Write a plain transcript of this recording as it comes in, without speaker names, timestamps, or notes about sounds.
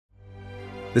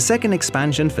The second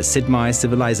expansion for Sid Meier's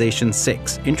Civilization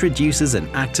 6 introduces an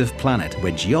active planet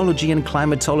where geology and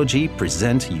climatology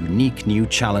present unique new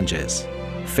challenges.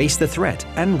 Face the threat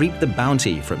and reap the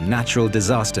bounty from natural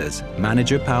disasters,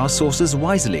 manage your power sources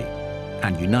wisely,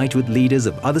 and unite with leaders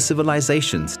of other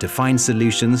civilizations to find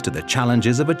solutions to the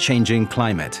challenges of a changing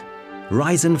climate.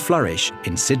 Rise and flourish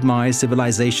in Sid Meier's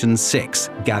Civilization 6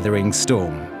 Gathering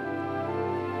Storm.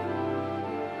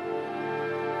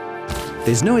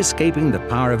 There's no escaping the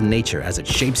power of nature as it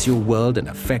shapes your world and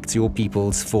affects your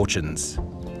people's fortunes.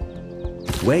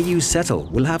 Where you settle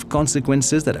will have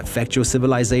consequences that affect your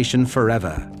civilization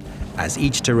forever, as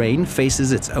each terrain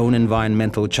faces its own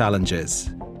environmental challenges.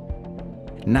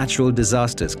 Natural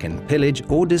disasters can pillage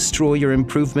or destroy your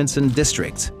improvements and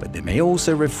districts, but they may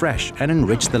also refresh and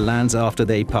enrich the lands after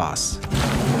they pass.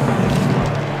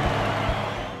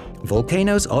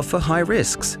 Volcanoes offer high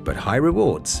risks, but high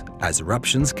rewards, as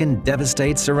eruptions can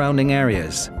devastate surrounding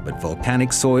areas, but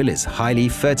volcanic soil is highly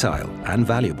fertile and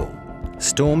valuable.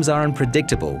 Storms are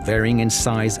unpredictable, varying in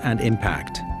size and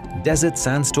impact. Desert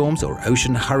sandstorms or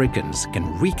ocean hurricanes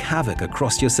can wreak havoc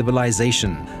across your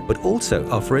civilization, but also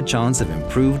offer a chance of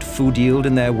improved food yield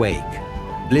in their wake.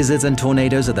 Blizzards and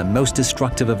tornadoes are the most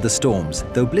destructive of the storms,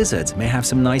 though blizzards may have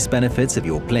some nice benefits if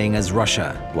you're playing as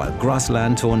Russia, while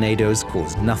grassland tornadoes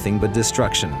cause nothing but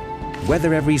destruction.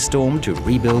 Weather every storm to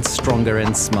rebuild stronger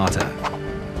and smarter.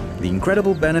 The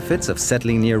incredible benefits of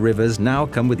settling near rivers now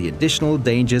come with the additional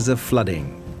dangers of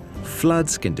flooding.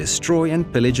 Floods can destroy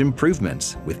and pillage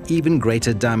improvements, with even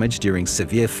greater damage during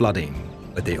severe flooding,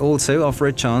 but they also offer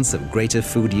a chance of greater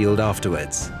food yield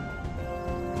afterwards.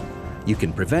 You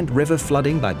can prevent river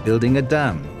flooding by building a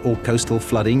dam, or coastal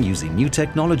flooding using new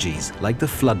technologies like the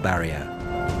flood barrier.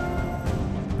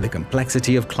 The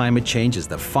complexity of climate change is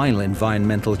the final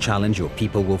environmental challenge your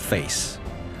people will face.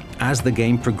 As the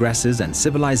game progresses and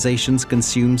civilizations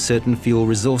consume certain fuel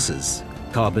resources,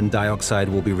 carbon dioxide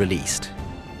will be released,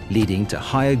 leading to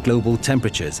higher global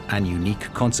temperatures and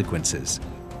unique consequences,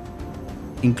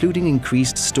 including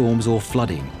increased storms or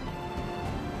flooding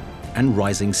and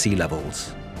rising sea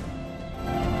levels.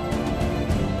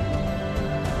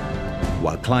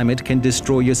 While climate can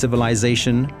destroy your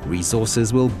civilization,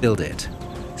 resources will build it.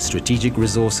 Strategic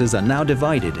resources are now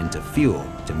divided into fuel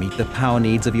to meet the power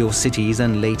needs of your cities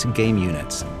and late-game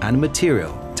units, and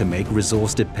material to make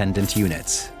resource-dependent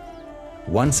units.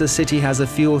 Once a city has a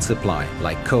fuel supply,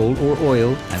 like coal or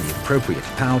oil, and the appropriate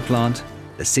power plant,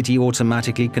 the city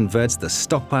automatically converts the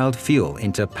stockpiled fuel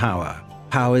into power.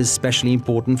 Power is especially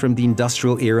important from the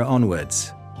industrial era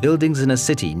onwards. Buildings in a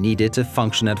city needed to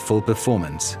function at full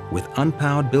performance, with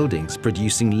unpowered buildings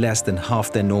producing less than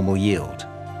half their normal yield.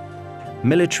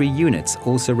 Military units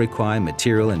also require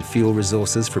material and fuel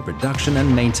resources for production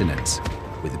and maintenance,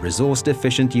 with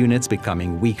resource-deficient units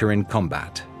becoming weaker in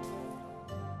combat.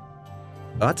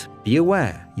 But be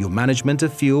aware, your management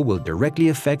of fuel will directly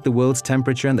affect the world's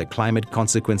temperature and the climate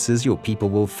consequences your people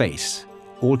will face.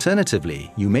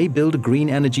 Alternatively, you may build green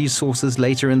energy sources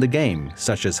later in the game,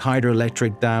 such as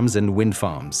hydroelectric dams and wind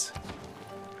farms.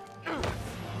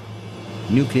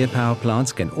 Nuclear power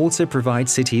plants can also provide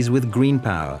cities with green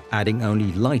power, adding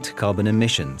only light carbon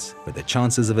emissions, but the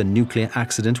chances of a nuclear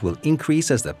accident will increase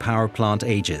as the power plant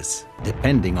ages.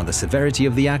 Depending on the severity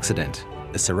of the accident,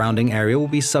 the surrounding area will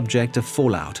be subject to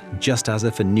fallout, just as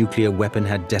if a nuclear weapon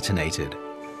had detonated.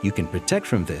 You can protect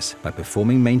from this by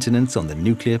performing maintenance on the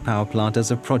nuclear power plant as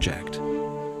a project.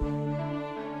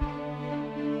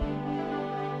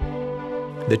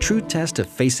 The true test of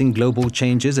facing global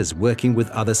changes is working with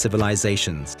other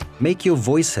civilizations. Make your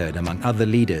voice heard among other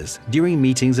leaders during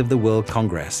meetings of the World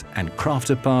Congress and craft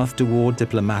a path toward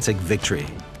diplomatic victory.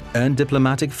 Earn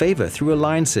diplomatic favor through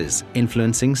alliances,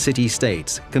 influencing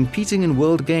city-states, competing in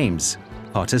world games,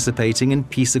 participating in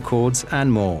peace accords,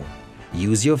 and more.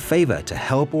 Use your favor to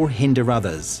help or hinder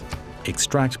others.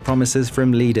 Extract promises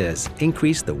from leaders,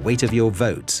 increase the weight of your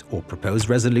votes, or propose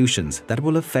resolutions that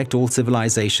will affect all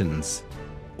civilizations.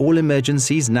 All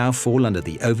emergencies now fall under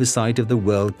the oversight of the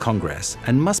World Congress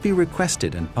and must be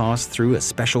requested and passed through a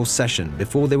special session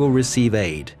before they will receive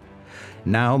aid.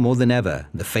 Now more than ever,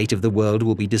 the fate of the world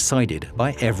will be decided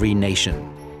by every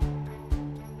nation.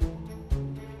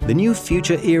 The new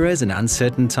future era is an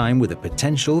uncertain time with a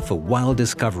potential for wild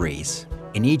discoveries.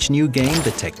 In each new game,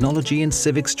 the technology and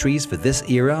civics trees for this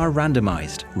era are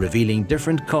randomized, revealing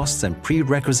different costs and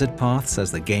prerequisite paths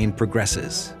as the game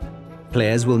progresses.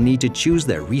 Players will need to choose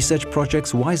their research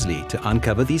projects wisely to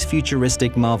uncover these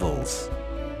futuristic marvels.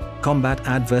 Combat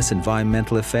adverse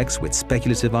environmental effects with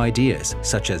speculative ideas,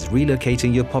 such as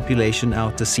relocating your population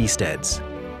out to seasteads.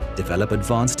 develop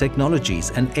advanced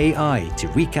technologies and AI to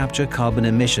recapture carbon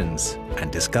emissions,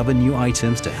 and discover new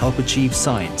items to help achieve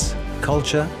science,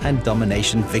 culture, and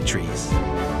domination victories.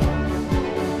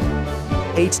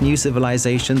 8 new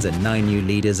civilizations and 9 new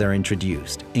leaders are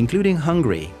introduced, including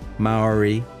Hungary,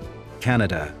 Maori,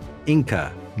 Canada,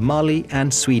 Inca, Mali,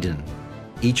 and Sweden.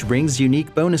 Each brings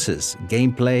unique bonuses,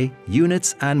 gameplay,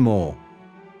 units, and more.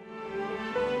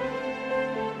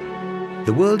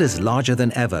 The world is larger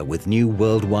than ever with new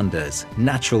world wonders,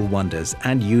 natural wonders,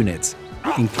 and units,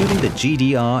 including the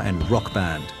GDR and Rock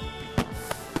Band.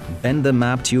 Bend the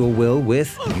map to your will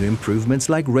with new improvements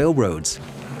like railroads,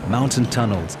 mountain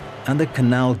tunnels, and the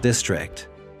Canal District.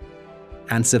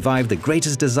 And survive the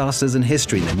greatest disasters in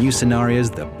history in the new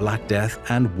scenarios the Black Death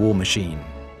and War Machine.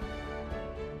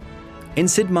 In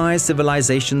Sid Meier's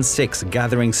Civilization VI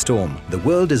Gathering Storm, the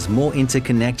world is more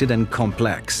interconnected and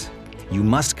complex. You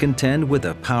must contend with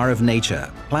the power of nature,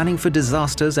 planning for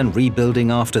disasters and rebuilding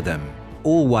after them,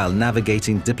 all while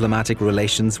navigating diplomatic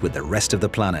relations with the rest of the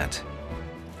planet.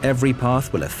 Every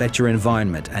path will affect your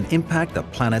environment and impact the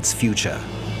planet's future.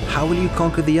 How will you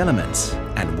conquer the elements?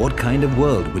 And what kind of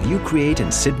world will you create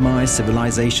in Sid Meier's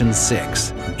Civilization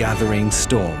VI Gathering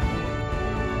Storm?